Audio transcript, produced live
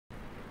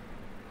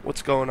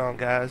What's going on,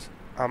 guys?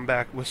 I'm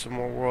back with some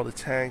more World of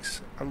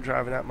Tanks. I'm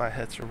driving out my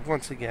Hetzer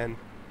once again.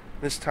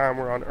 This time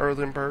we're on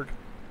Erlenberg.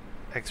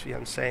 XV,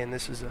 I'm saying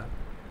this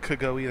could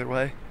go either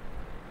way.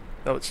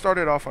 Though it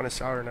started off on a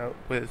sour note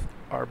with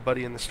our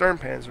buddy in the stern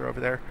panzer over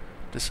there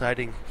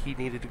deciding he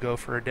needed to go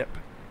for a dip.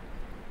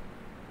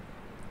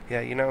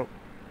 Yeah,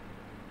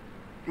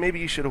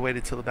 maybe you should have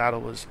waited till the battle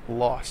was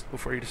lost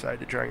before you decided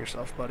to drown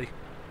yourself, buddy.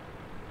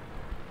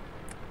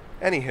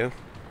 Anywho,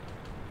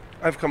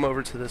 I've come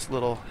over to this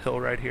little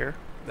hill right here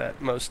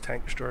that most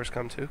tank destroyers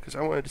come to because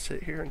I wanted to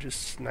sit here and just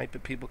snipe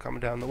at people coming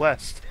down the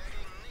west.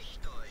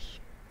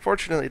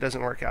 Fortunately, it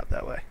doesn't work out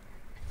that way.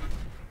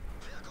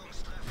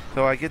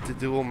 Though I get to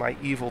duel my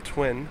evil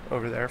twin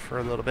over there for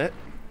a little bit.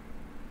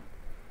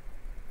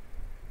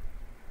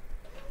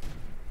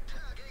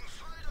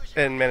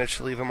 And manage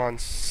to leave him on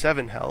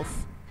 7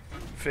 health.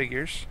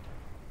 Figures.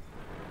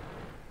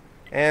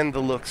 And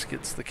the looks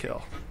gets the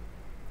kill.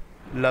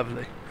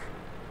 Lovely.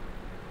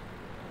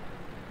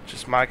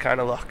 Just my kind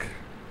of luck.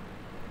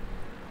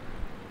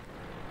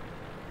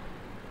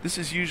 This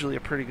is usually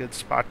a pretty good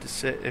spot to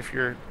sit if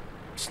you're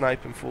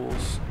sniping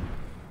fools.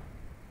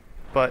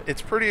 But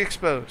it's pretty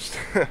exposed.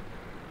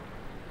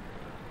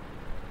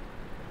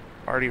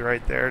 Already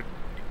right there.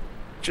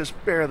 Just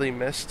barely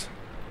missed.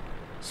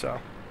 So,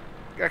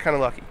 got kind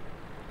of lucky.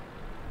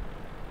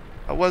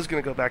 I was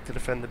going to go back to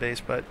defend the base,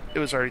 but it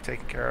was already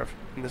taken care of.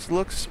 And this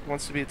looks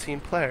wants to be a team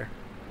player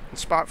and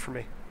spot for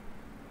me.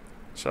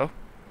 So,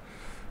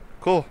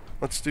 cool.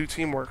 Let's do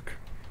teamwork.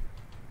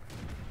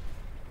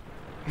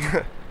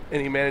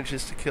 And he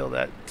manages to kill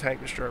that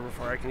tank destroyer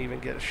before I can even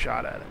get a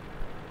shot at it.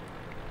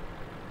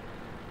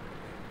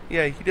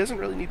 Yeah, he doesn't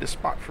really need to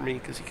spot for me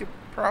because he could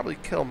probably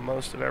kill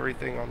most of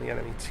everything on the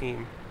enemy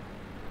team.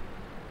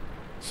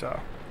 So,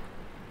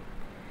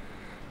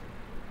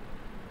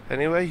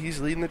 anyway,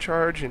 he's leading the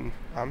charge and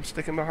I'm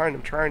sticking behind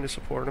him trying to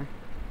support him.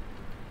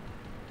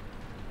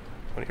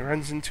 When he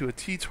runs into a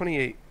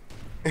T-28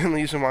 and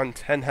leaves him on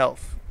 10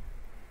 health.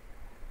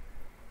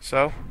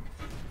 So,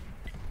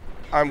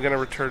 I'm going to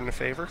return the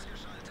favor.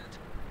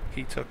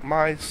 He took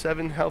my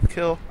 7 health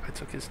kill, I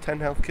took his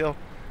 10 health kill,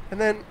 and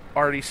then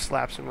Artie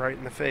slaps him right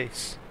in the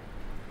face.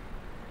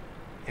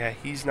 Yeah,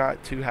 he's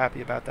not too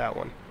happy about that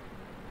one.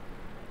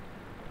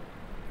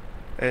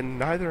 And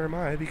neither am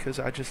I because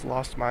I just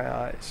lost my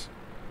eyes.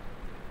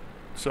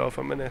 So if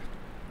I'm going to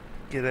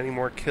get any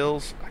more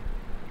kills,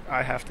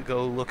 I have to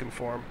go looking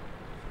for him.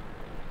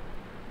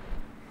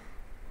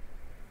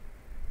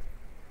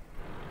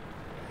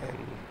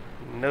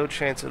 And no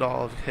chance at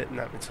all of hitting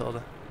that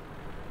Matilda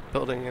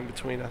building in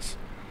between us.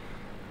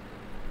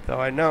 Though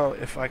I know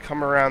if I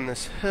come around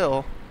this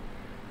hill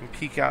and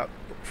peek out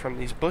from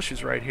these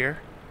bushes right here,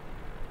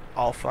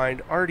 I'll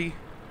find Artie,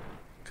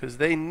 because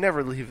they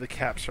never leave the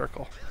cap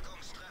circle.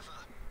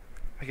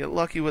 I get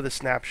lucky with a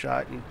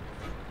snapshot and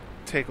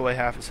take away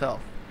half his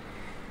health.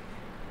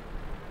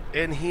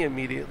 And he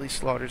immediately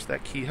slaughters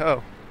that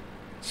Key-Ho.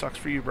 Sucks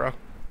for you, bro.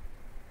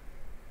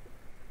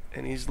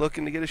 And he's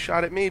looking to get a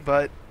shot at me,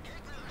 but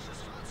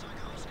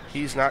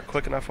he's not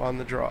quick enough on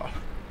the draw.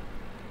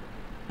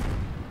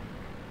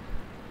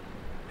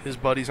 His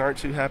buddies aren't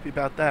too happy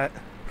about that.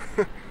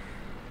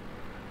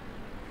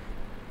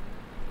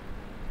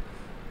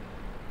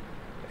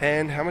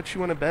 And how much you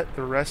want to bet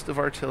the rest of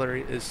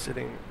artillery is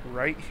sitting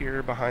right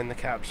here behind the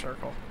cap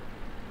circle?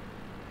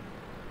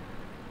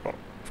 Well,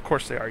 of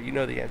course they are. You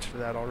know the answer to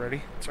that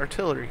already. It's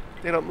artillery.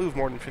 They don't move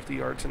more than 50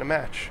 yards in a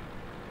match.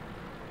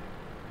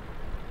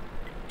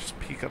 Just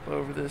peek up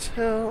over this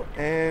hill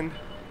and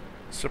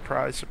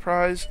surprise,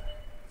 surprise,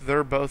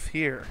 they're both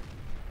here.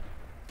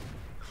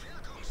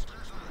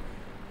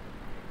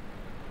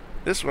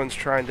 This one's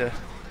trying to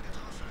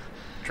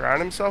drown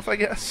himself, I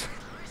guess.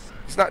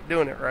 He's not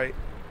doing it right.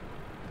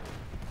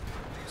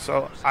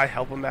 So I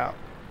help him out.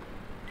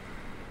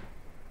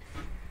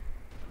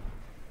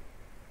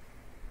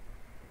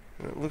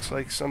 And it looks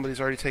like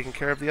somebody's already taken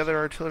care of the other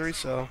artillery,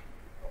 so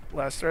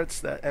last threat's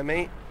that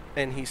M8,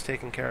 and he's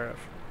taken care of.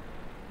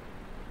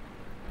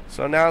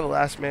 So now the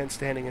last man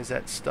standing is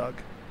that Stug.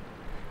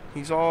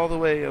 He's all the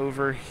way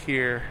over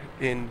here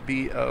in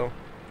BO.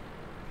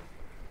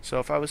 So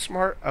if I was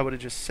smart, I would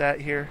have just sat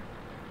here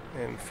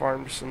and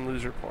farmed some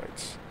loser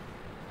points.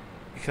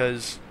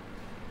 Because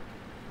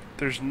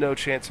there's no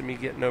chance of me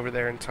getting over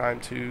there in time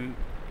to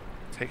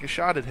take a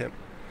shot at him.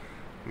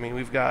 I mean,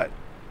 we've got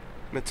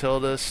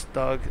Matilda,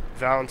 Stug,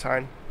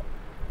 Valentine,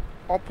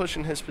 all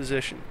pushing his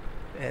position.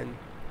 And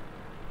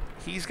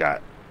he's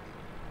got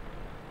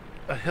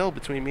a hill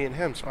between me and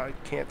him, so I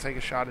can't take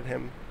a shot at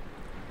him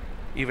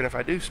even if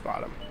I do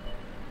spot him.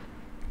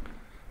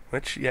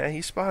 Which, yeah,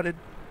 he spotted.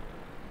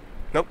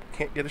 Nope,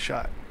 can't get a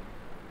shot.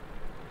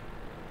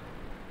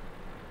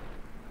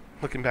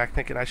 Looking back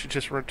thinking I should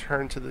just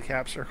return to the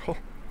cap circle.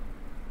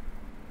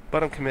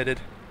 But I'm committed.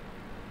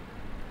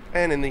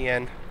 And in the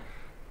end,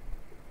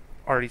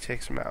 Artie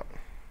takes him out.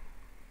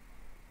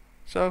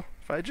 So,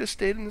 if I had just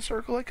stayed in the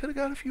circle, I could have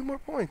got a few more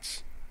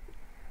points.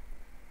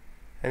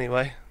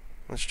 Anyway,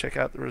 let's check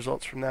out the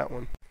results from that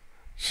one.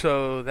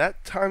 So,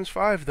 that times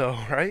 5 though,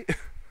 right?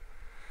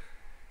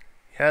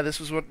 Yeah,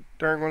 this was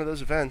during one of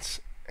those events,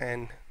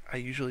 and I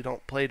usually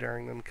don't play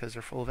during them because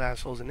they're full of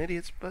assholes and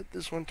idiots, but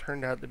this one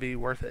turned out to be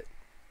worth it.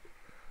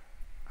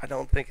 I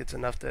don't think it's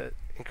enough to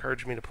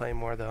encourage me to play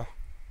more, though.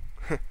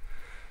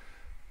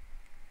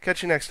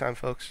 Catch you next time,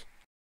 folks.